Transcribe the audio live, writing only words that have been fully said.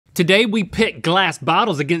Today we pit glass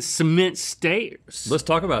bottles against cement stairs. Let's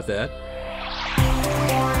talk about that.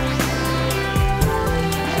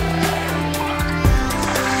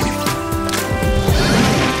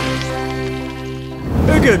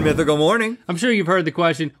 A good mythical morning. I'm sure you've heard the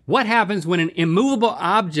question, what happens when an immovable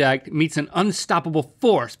object meets an unstoppable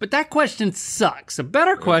force? But that question sucks. A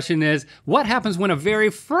better question is, what happens when a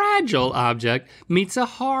very fragile object meets a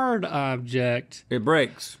hard object? It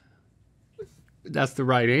breaks. That's the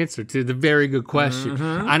right answer to the very good question.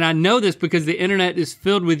 And I know this because the internet is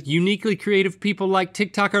filled with uniquely creative people like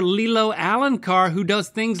TikToker Lilo Alencar, who does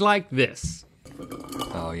things like this.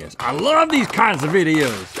 Oh yes, I love these kinds of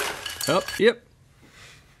videos. Oh, yep.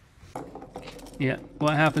 Yeah,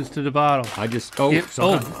 what happens to the bottle? I just,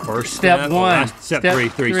 first step one. Step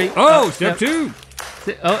three. Oh, step two.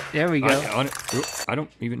 Oh, there we go. I don't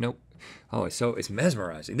even know. Oh, it's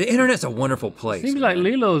mesmerizing. The internet's a wonderful place. Seems like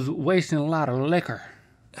Lilo's wasting a lot of liquor.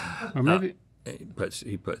 Or maybe. He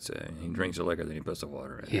drinks the liquor, then he puts the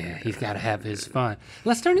water in. Yeah, he's got to have his fun.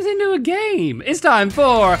 Let's turn this into a game. It's time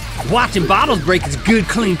for Watching Bottles Break is good,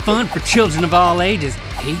 clean fun for children of all ages.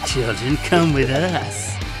 Hey, children, come with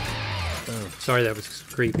us. Sorry, that was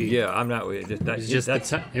creepy. Yeah, I'm not with it. It was just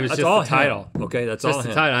the all title. Okay, that's Just all the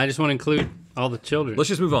him. title. I just want to include all the children. Let's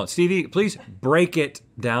just move on. Stevie, please break it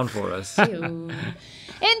down for us. In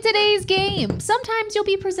today's game, sometimes you'll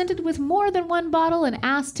be presented with more than one bottle and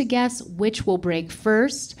asked to guess which will break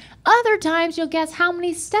first. Other times you'll guess how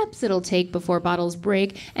many steps it'll take before bottles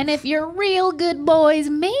break. And if you're real good boys,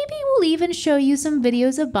 maybe we'll even show you some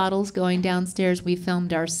videos of bottles going downstairs we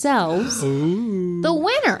filmed ourselves. Ooh. The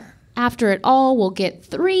winner, after it all, will get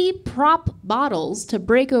 3 prop bottles to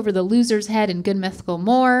break over the loser's head in Good Mythical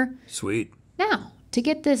More. Sweet. Now, to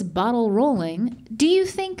get this bottle rolling, do you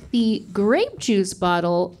think the grape juice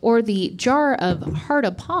bottle or the jar of Heart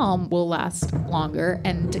of Palm will last longer?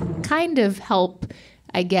 And to kind of help,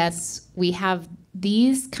 I guess, we have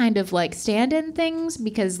these kind of like stand-in things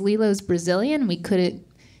because Lilo's Brazilian. We couldn't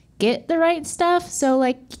get the right stuff. So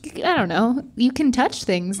like, I don't know. You can touch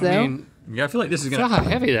things though. Yeah, I feel like this is Feel gonna. how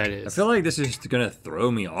heavy that is. I feel like this is gonna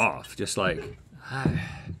throw me off. Just like, I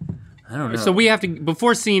don't know. So we have to,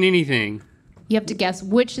 before seeing anything. You have to guess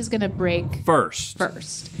which is going to break first.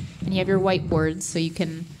 And you have your whiteboards so you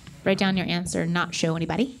can write down your answer and not show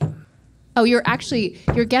anybody. Oh, you're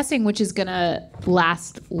guessing which is going to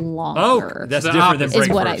last longer. Oh, that's different than break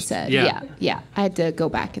is what first. I said. Yeah. Yeah. I had to go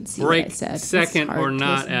back and see Break what I said. second or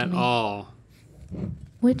not at all.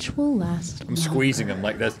 Which will last I'm squeezing them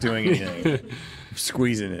like that's doing anything. I'm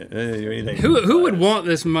squeezing it. Anything. Who would want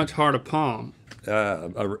this much Heart of Palm?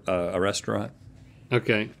 A restaurant.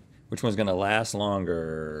 Okay. Which one's gonna last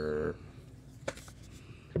longer?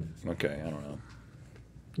 Okay, I don't know.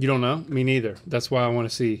 You don't know? Me neither. That's why I want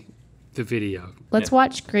to see the video. Let's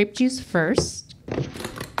watch grape juice first.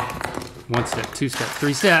 1 step, 2 step,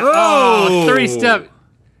 3 step. Oh! 3 step.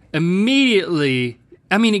 Immediately.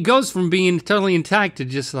 I mean, it goes from being totally intact to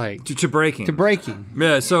just like To breaking. to breaking.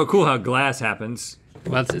 Yeah, it's so cool how glass happens.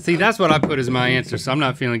 Well, see, that's what I put as my answer, so I'm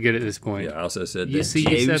not feeling good at this point. Yeah, I also said that. You see,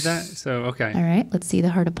 you said that, so okay. All right, let's see the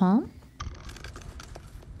Heart of Palm.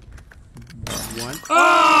 1.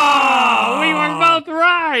 Oh, we were both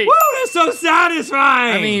right. Woo, that's so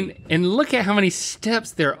satisfying. I mean, and look at how many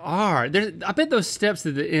steps there are. I bet those steps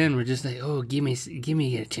at the end were just like, oh, give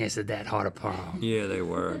me a chance at that Heart of Palm. Yeah, they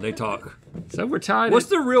were. They talk. So we're tied. What's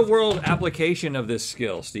the real world application of this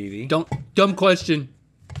skill, Stevie? Dumb question.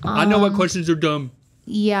 I know what questions are dumb.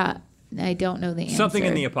 Yeah, I don't know the answer. Something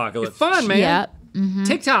in the apocalypse. It's fun, man. Yeah.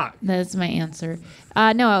 TikTok. That's my answer.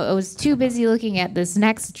 No, I was too busy looking at this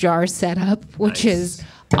next jar setup, which is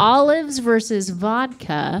olives versus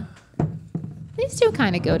vodka. These two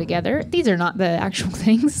kind of go together. These are not the actual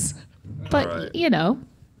things, but you know,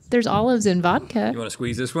 there's olives and vodka. You want to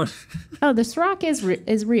squeeze this one? Oh, this rock is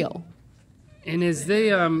real. And is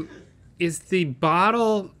the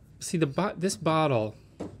bottle? See this bottle.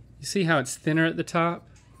 You see how it's thinner at the top?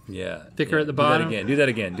 Yeah. Thicker at the bottom? Do that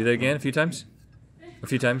again. Do that again a few times.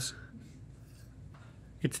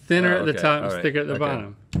 It's thinner at the okay. top, All it's right. thicker at the Okay.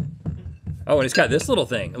 bottom. Oh, and it's got this little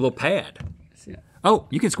thing, a little pad. See that? Oh,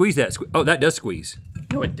 you can squeeze that. Oh, that does squeeze.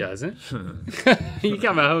 No, it doesn't. You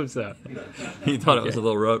got my hopes up. You thought it was a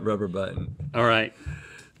little rubber button. All right.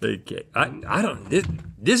 Okay. I don't.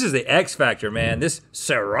 This is the X factor, man. This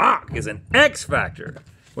Ciroc is an X factor.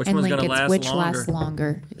 Which And one's link gonna it's last which longer? lasts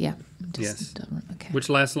longer. Yeah. Yes. Okay. Which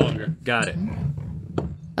lasts longer? Got it.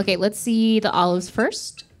 Okay, let's see the olives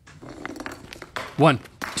first. 1,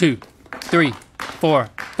 2, 3, 4,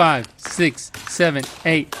 5, 6, 7,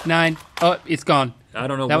 8, 9. Oh, it's gone. I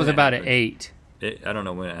don't know. That when was it about happened. an 8. I don't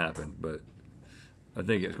know when it happened, but I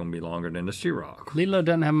think it's going to be longer than the Ciroc. Lilo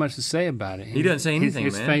doesn't have much to say about it. He doesn't say anything,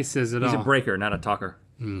 his man. face says it all. He's a breaker, not a talker.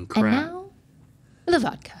 And Crap. now, the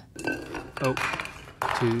vodka. Oh,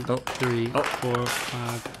 2, 3, 4,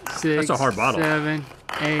 5, 6. That's a hard bottle. 7,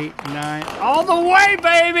 8, 9. All the way,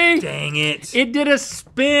 baby! Dang it. It did a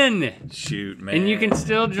spin. Shoot, man. And you can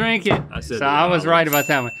still drink it. said I was olives. right about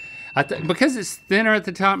that one. Because it's thinner at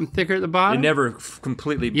the top and thicker at the bottom. It never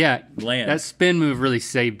completely Yeah, lands. that spin move really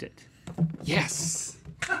saved it. Yes.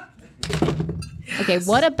 Okay,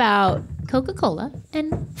 what about Coca-Cola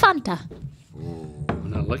and Fanta?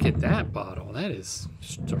 Now look at that bottle. That is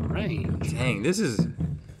strange. Dang, this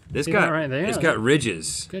See got that right there? it's got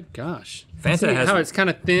ridges. Good gosh. Fanta See has how it's kind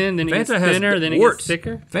of thin, then it gets Fanta has thinner, then it warts. gets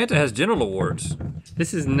thicker. Fanta has genital warts.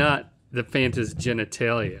 This is not the Fanta's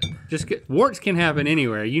genitalia. Warts can happen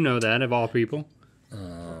anywhere. You know that, of all people.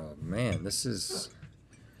 Oh man, this is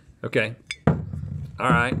okay. All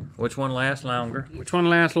right, which one lasts longer? Which one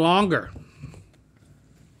lasts longer?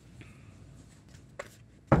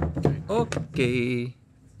 Okay.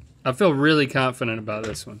 I feel really confident about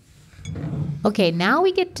this one. Okay, now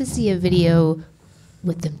we get to see a video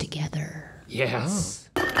with them together. Yes.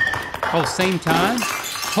 Oh, same time?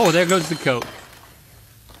 Oh, there goes the Coke.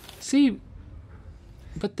 See,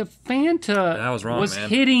 but the Fanta That was wrong, man.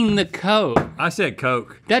 hitting the Coke. I said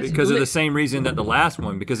Coke That's because of li- the same reason that the last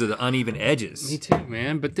one, because of the uneven edges. Me too,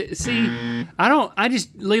 man. But see,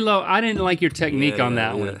 Lilo, I didn't like your technique on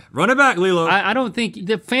that one. Run it back, Lilo. I don't think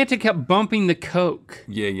the Fanta kept bumping the Coke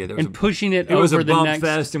yeah, there was and pushing it it was over a the bump next.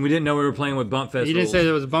 fest, and we didn't know we were playing with bump fest You didn't rules. say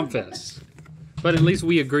there was a bump fest, but at least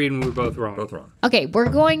we agreed and we were both wrong. Both wrong. Okay, we're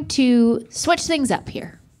going to switch things up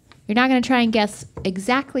here. You're not going to try and guess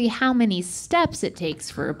exactly how many steps it takes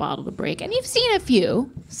for a bottle to break. And you've seen a few,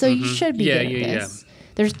 so you should be good at this.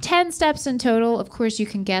 There's 10 steps in total. Of course, you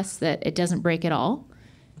can guess that it doesn't break at all.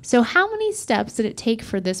 So how many steps did it take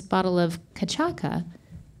for this bottle of cachaca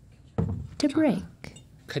to break?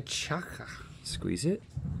 Cachaca. Squeeze it.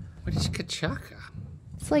 What is cachaca?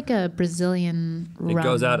 It's like a Brazilian rum It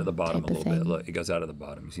goes out at the bottom a type of little bit. thing. Look, it goes out at the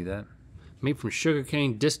bottom. You see that? Made from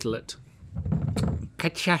sugarcane distillate.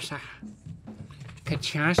 Cachaça.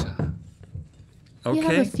 Cachaça. You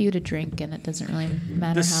have a few to drink, and it doesn't really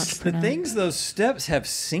matter how it's The pronounced. things those steps have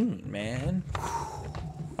seen, man.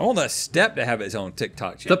 I want that step to have its own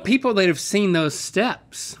TikTok The channel. people that have seen those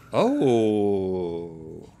steps.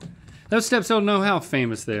 Oh. Those steps don't know how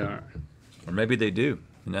famous they are. Or maybe they do,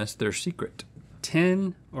 and that's their secret.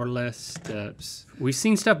 10 or less steps. We've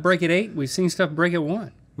seen stuff break at 8. We've seen stuff break at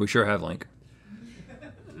 1. We sure have, Link.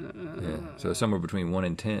 Yeah, so somewhere between 1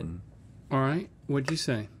 and 10. All right. What'd you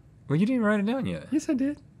say? Well, you didn't write it down yet. Yes, I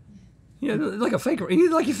did. Yeah, like a faker.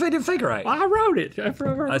 Like you did fake right. I wrote it.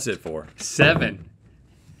 I said 4. 7.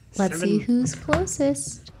 Let's see who's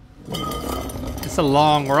closest. It's a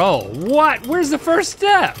long roll. What? Where's the first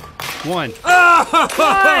step? 1.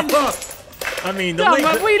 I mean, the No,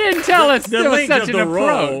 length, but we didn't tell us the there was length such of an the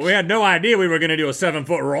approach. roll. We had no idea we were going to do a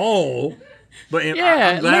 7-foot roll. But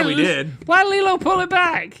Yeah, I'm glad we did. Why did Lilo pull it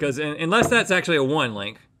back? Because unless that's actually a 1,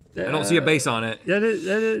 Link. I don't see a base on it.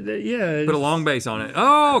 Yeah. Put a long base on it.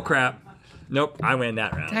 Oh, crap. Nope, I win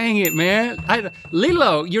that round. Dang it, man.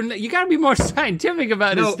 Lilo, you got to be more scientific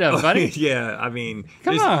about this stuff, buddy. Yeah, I mean,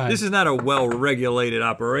 Come on. this is not a well-regulated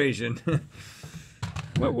operation.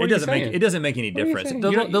 What It are you saying? doesn't make any are you difference. saying? The,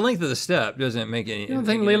 You don't- the length of the step doesn't make any. You don't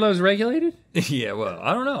think Lilo's regulated? Yeah, well,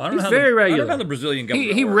 I don't know. I don't He's know how very I regular. don't know how the Brazilian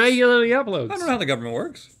government He works. regularly uploads. I don't know how the government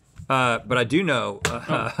works. But I do know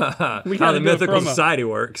how We the gotta do a Mythical promo. Society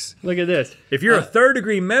works. Look at this. If you're a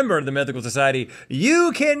third-degree member of the Mythical Society,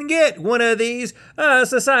 you can get one of these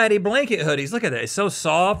Society blanket hoodies. Look at that. It's so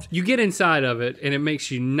soft. You get inside of it, and it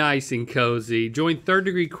makes you nice and cozy. Join Third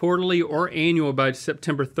Degree quarterly or annual by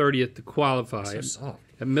September 30th to qualify. So soft.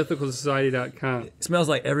 At mythicalsociety.com. It smells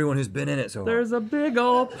like everyone who's been in it so hard. There's a big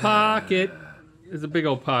old pocket. There's a big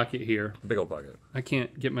old pocket here. Big old pocket. I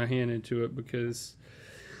can't get my hand into it because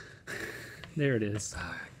there it is.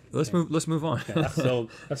 Let's move on. I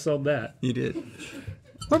sold that. You did.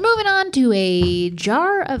 We're moving on to a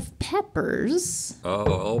jar of peppers. Oh,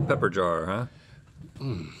 old pepper jar, huh?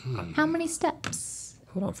 How many steps?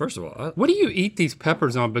 Hold on. First of all, What do you eat these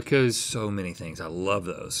peppers on? Because so many things. I love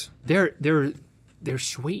those. they're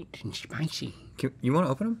sweet and spicy. You want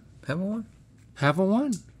to open them? Have one? Have a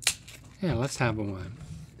one. Yeah, let's have a one.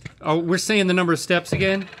 Oh, we're saying the number of steps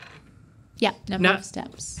again? Yeah, number Now- of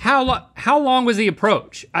steps. How long was the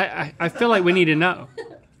approach? I feel like we need to know.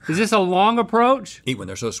 Is this a long approach? Eat one.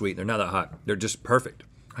 They're so sweet. They're not that hot. They're just perfect.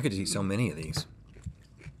 I could just eat so many of these.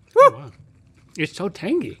 Wow. It's so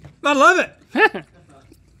tangy. I love it.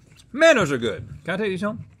 Man, those are good. Can I take these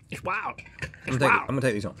home? It's wild. I'm gonna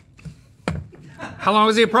take these home. How long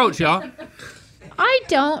was the approach, y'all? I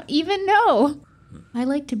don't even know. I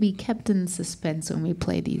like to be kept in suspense when we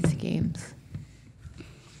play these games.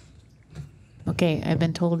 Okay, I've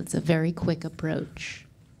been told it's a very quick approach.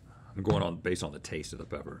 I'm going on based on the taste of the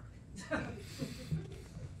pepper.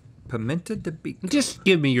 Pimenta de Pico. Just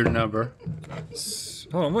give me your number.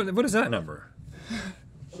 Hold on, what is that number?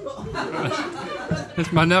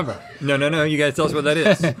 That's my number. No. You guys tell us what that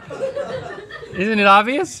is. Isn't it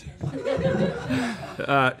obvious?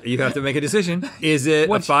 You have to make a decision. Is it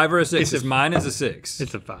a 5 or a 6? It's Mine is a 6.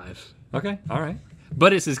 It's a 5. Okay, all right.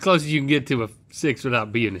 But it's as close as you can get to a 6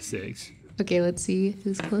 without being a 6. Okay, let's see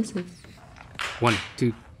who's closest. 1,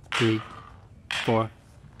 2, 3, 4,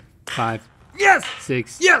 5, Yes!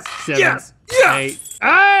 6, Yes! 7, Yes! Yes! 8.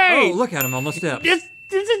 Hey! Oh, look at him on the steps. It's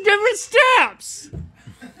different steps.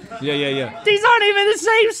 Yeah. These aren't even the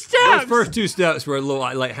same steps. Those first 2 steps were a little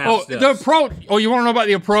like half Oh, steps. the approach. Oh, you want to know about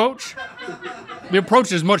the approach? The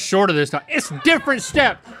approach is much shorter this time. It's different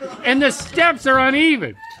steps, and the steps are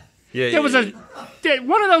uneven. Yeah, There was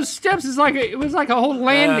one of those steps is like it was like a whole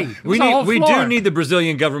landing. It was we a whole do floor. need the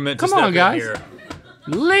Brazilian government to Come step on, in guys. here.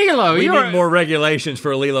 Lilo, We you're need more regulations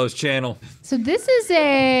for Lilo's channel. So this is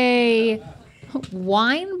a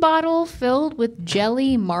wine bottle filled with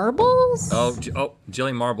jelly marbles? Oh,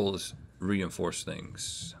 jelly marbles reinforce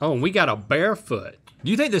things. Oh, and we got a barefoot.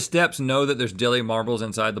 Do you think the steps know that there's jelly marbles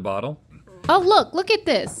inside the bottle? Oh, look at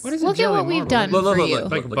this. What is a look at jelly what we've marble? done Look, for look, you.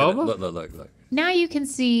 look, Like look, a look, boba? look. Now you can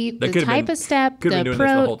see the could've type been- of step, could've the been doing this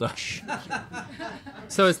the whole approach.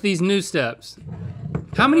 So it's these new steps.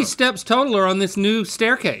 How many steps total are on this new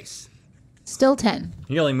staircase? Still 10.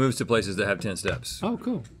 He only moves to places that have 10 steps. Oh,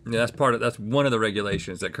 cool. Yeah, that's one of the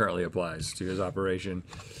regulations that currently applies to his operation.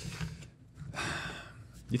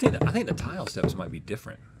 I think the tile steps might be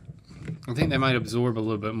different. I think they might absorb a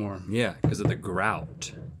little bit more. Yeah, because of the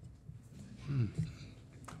grout.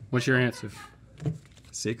 What's your answer?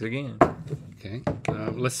 6 again. Okay.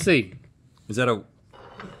 Let's see. Is that a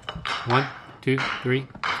 1, 2, 3,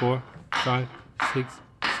 4, 5, 6,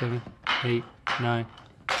 7, 8, 9,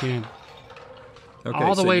 10. okay?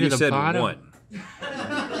 All the so way to you the said bottom? 1.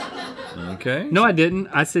 Okay. No, I didn't.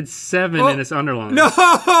 I said 7 Oh, and it's underlined. No.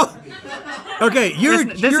 Okay,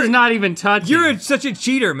 This is not even touching. You're such a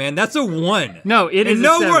cheater, man. That's a 1. No, it is And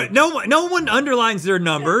a 7. no one underlines their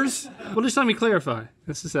numbers. Well, just let me clarify.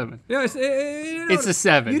 It's a 7. No, it's It's a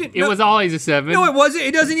 7. You didn't- It was always a 7. No, it wasn't.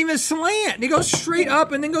 It doesn't even slant. It goes straight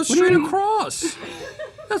up and then goes straight mean? across.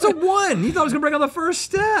 That's a 1. You thought it was gonna break on the first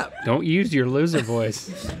step. Don't use your loser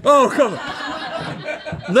voice. Oh, come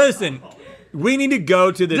on. Listen, we need to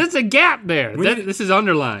go to the. There's a gap there. This is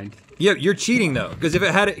underlined. Yeah, you're cheating though, because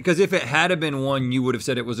if it had been 1, you would have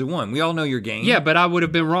said it was a 1. We all know your game. Yeah, but I would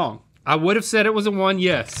have been wrong. I would have said it was a 1,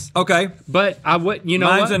 yes. Okay. But I would, you know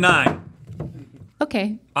Mine's what? a 9.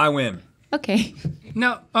 Okay. I win. Okay.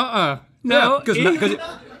 No, No, because you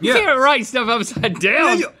yeah. can't write stuff upside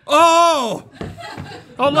down. Oh.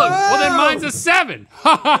 Oh, look. Well, then mine's a 7.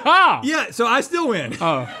 Ha, ha, ha. Yeah. So I still win.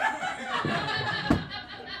 Oh.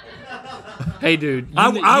 Hey, dude. You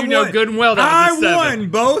I know won. good and well that was a 7. I won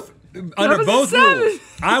both under was a both 7. rules.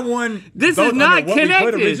 I won. This both is not under what we put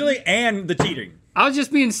connected. originally and the cheating. I was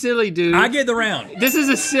just being silly, dude. I get the round. This is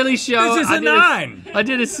a silly show. This is a 9. I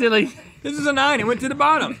did a silly. This is a 9. It went to the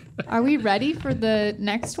bottom. Are we ready for the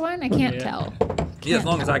next one? I can't tell. Yeah, as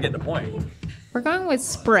long as I get the point. We're going with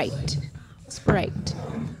Sprite. Sprite.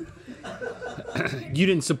 You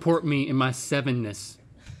didn't support me in my 7-ness.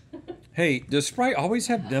 Hey, does Sprite always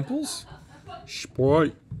have dimples?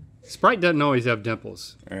 Sprite doesn't always have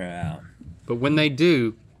dimples, Yeah. but when they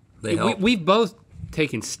do, They help. we've both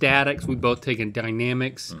taken statics. We've both taken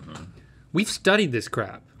dynamics. Mm-hmm. We've studied this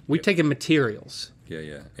crap. We've taken materials.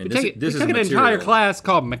 Yeah. And We this is took an material. entire class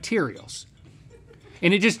called materials,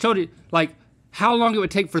 and it just told you like how long it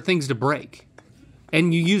would take for things to break,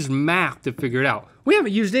 and you used math to figure it out. We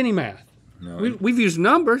haven't used any math. No. We've used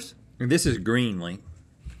numbers. And this is green, Link.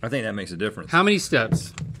 I think that makes a difference. How many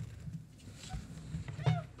steps?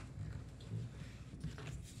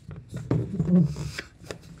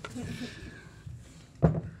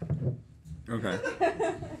 Okay.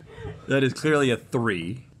 That is clearly a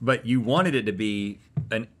 3, but you wanted it to be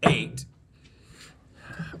an 8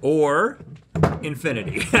 or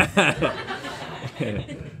infinity.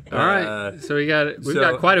 All right, so we've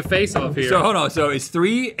got quite a face-off here. So hold on. So it's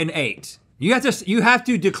 3 and 8. You have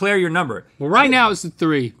to declare your number. Well, right now it's a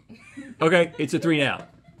 3. Okay, it's a 3 now.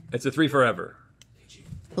 It's a 3 forever.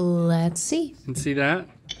 Let's see. And see that?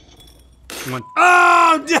 1.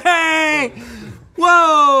 Oh dang!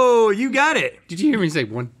 Whoa! You got it. Did you hear me say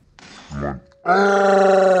 1?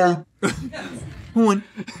 One.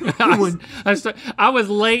 I was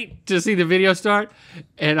late to see the video start,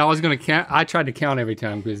 and I was going to count. I tried to count every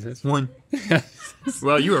time because that's One.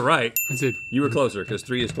 Well, you were right. I said, You were closer because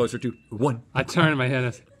 3 is closer to 1. I turned my head and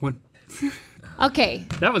I said, 1. Okay.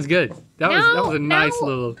 That was good. That was a nice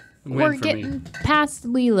little win We're for getting me. past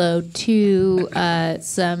Lilo to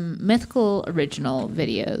some Mythical original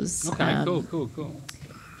videos. Okay, cool.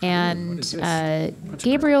 And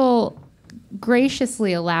Gabriel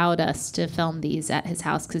graciously allowed us to film these at his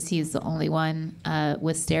house because he's the only one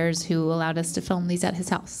with stairs who allowed us to film these at his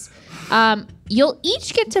house. You'll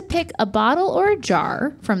each get to pick a bottle or a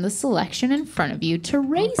jar from the selection in front of you to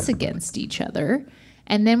race against each other.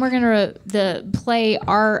 And then we're going to play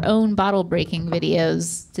our own bottle breaking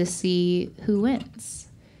videos to see who wins.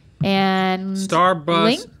 And Starburst.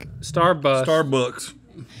 Link? Starbucks.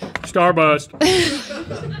 Starburst.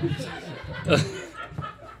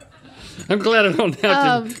 I'm glad I don't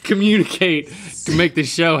have to communicate to make the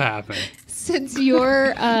show happen. Since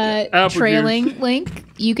you're trailing, Link,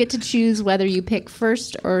 you get to choose whether you pick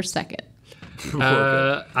first or second.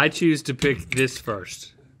 I choose to pick this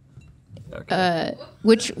first.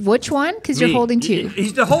 Which one? Because you're Me. holding 2.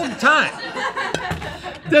 He's the whole time.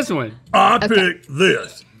 This one. I picked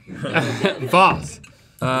this. Voss.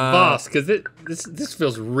 Voss, because this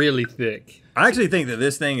feels really thick. I actually think that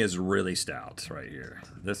this thing is really stout right here.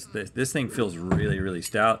 This thing feels really, really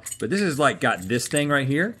stout. But this is like got this thing right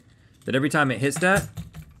here that every time it hits that.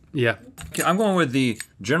 Yeah. Okay, I'm going with the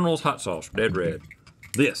General's hot sauce, dead red.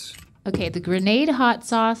 This. Okay, the grenade hot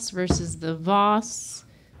sauce versus the Voss.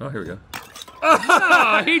 Oh, here we go.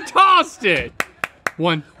 Oh, he tossed it.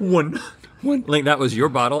 One. Link, that was your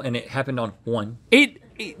bottle, and it happened on 1.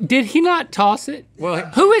 Did he not toss it? Well,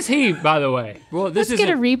 Who is he, by the way? well, this Let's is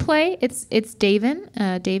get a replay. It's Davin.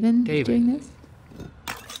 Davin doing this.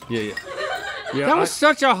 Yeah. That was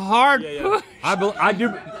such a hard push. I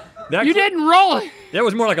do. That, You didn't roll it. That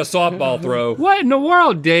was more like a softball throw. What in the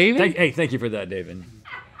world, David? Thank you for that, David.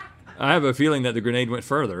 I have a feeling that the grenade went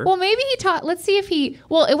further. Well, maybe he tossed. Let's see if he.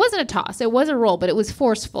 Well, it wasn't a toss. It was a roll, but it was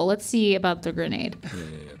forceful. Let's see about the grenade.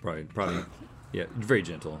 Yeah, probably. Yeah, very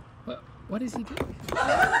gentle. What is he doing?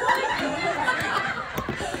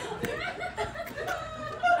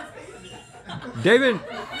 David.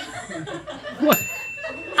 What?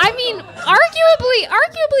 I mean,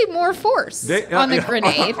 arguably more force on the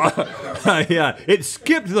grenade. Yeah, it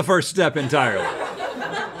skipped the first step entirely.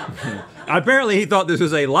 Apparently, he thought this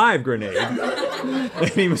was a live grenade,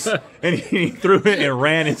 and he threw it and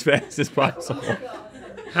ran as fast as possible.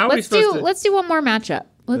 How are we supposed to? Let's do one more matchup.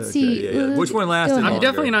 Let's see. Yeah. Which one lasted? go ahead. I'm longer?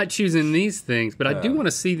 definitely not choosing these things, but I do want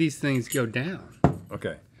to see these things go down.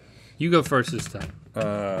 Okay. You go first this time.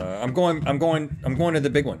 I'm going to the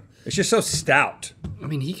big one. It's just so stout. I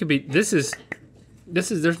mean, he could be. This is.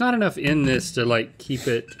 There's not enough in this to like keep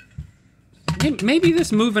it. Maybe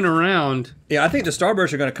this moving around. Yeah, I think the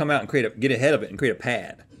Starbursts are going to come out and get ahead of it and create a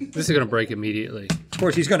pad. This is going to break immediately. Of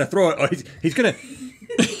course, he's going to throw it. Oh, he's going to.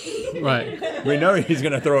 Right. We know he's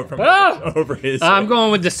going to throw it from over his. I'm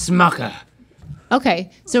going with the Smucker.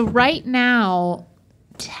 Okay, so right now,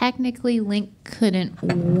 technically, Link couldn't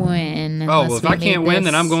win. Oh, well, if I can't win,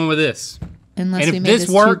 then I'm going with this. Unless And we if made this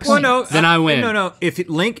 2 works, points. then I win. No. If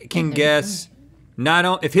Link can guess,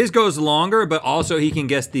 if his goes longer, but also he can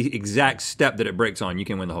guess the exact step that it breaks on, you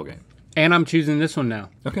can win the whole game. And I'm choosing this one now.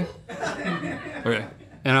 Okay. Okay.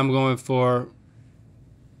 And I'm going for.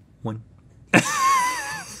 1.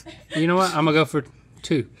 You know what? I'm going to go for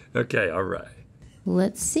 2. Okay. All right.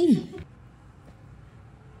 Let's see.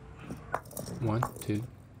 1, 2,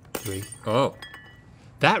 3. Oh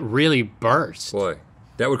That really burst. boy,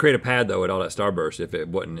 that would create a pad though with all that Starburst if it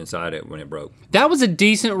wasn't inside it when it broke. That was a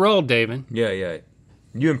decent roll, David. Yeah.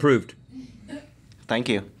 You improved. Thank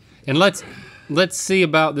you. And let's see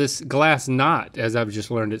about this glass knot, as I've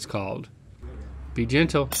just learned it's called. Be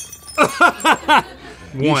gentle.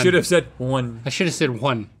 You should have said 1. I should have said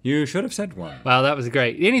 1. You should have said 1. Wow, that was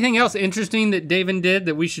great. Anything else interesting that David did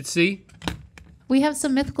that we should see? We have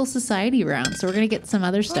some Mythical Society around, so we're going to get some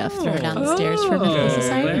other stuff thrown down the stairs for Mythical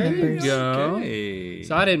Society there members. you go. Hey.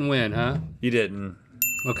 So I didn't win, huh? You didn't.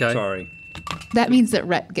 Okay. Sorry. That means that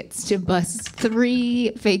Rhett gets to bust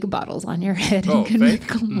 3 fake bottles on your head Oh, and can fake?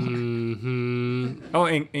 make more. Mm-hmm. Oh,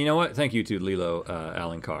 and you know what? Thank you to Lilo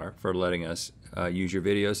Allen Carr for letting us use your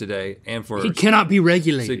videos today and for He cannot be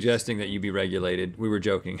regulated. suggesting that you be regulated. We were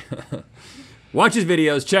joking. Watch his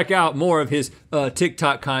videos. Check out more of his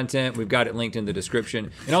TikTok content. We've got it linked in the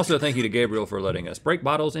description. And also thank you to Gabriel for letting us break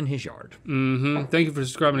bottles in his yard. Mm-hmm. Thank you for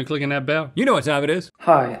subscribing and clicking that bell. You know what time it is.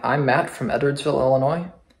 Hi, I'm Matt from Edwardsville, Illinois.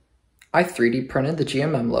 I 3D printed the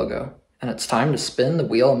GMM logo, and it's time to spin the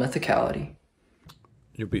wheel of mythicality.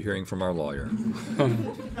 You'll be hearing from our lawyer.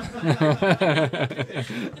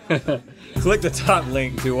 Click the top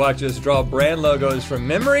link to watch us draw brand logos from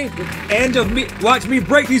memory and to watch me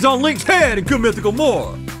break these on Link's head and Good Mythical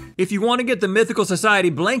more. If you want to get the Mythical Society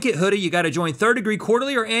blanket hoodie, you got to join Third Degree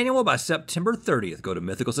quarterly or annual by September 30th. Go to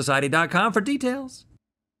mythicalsociety.com for details.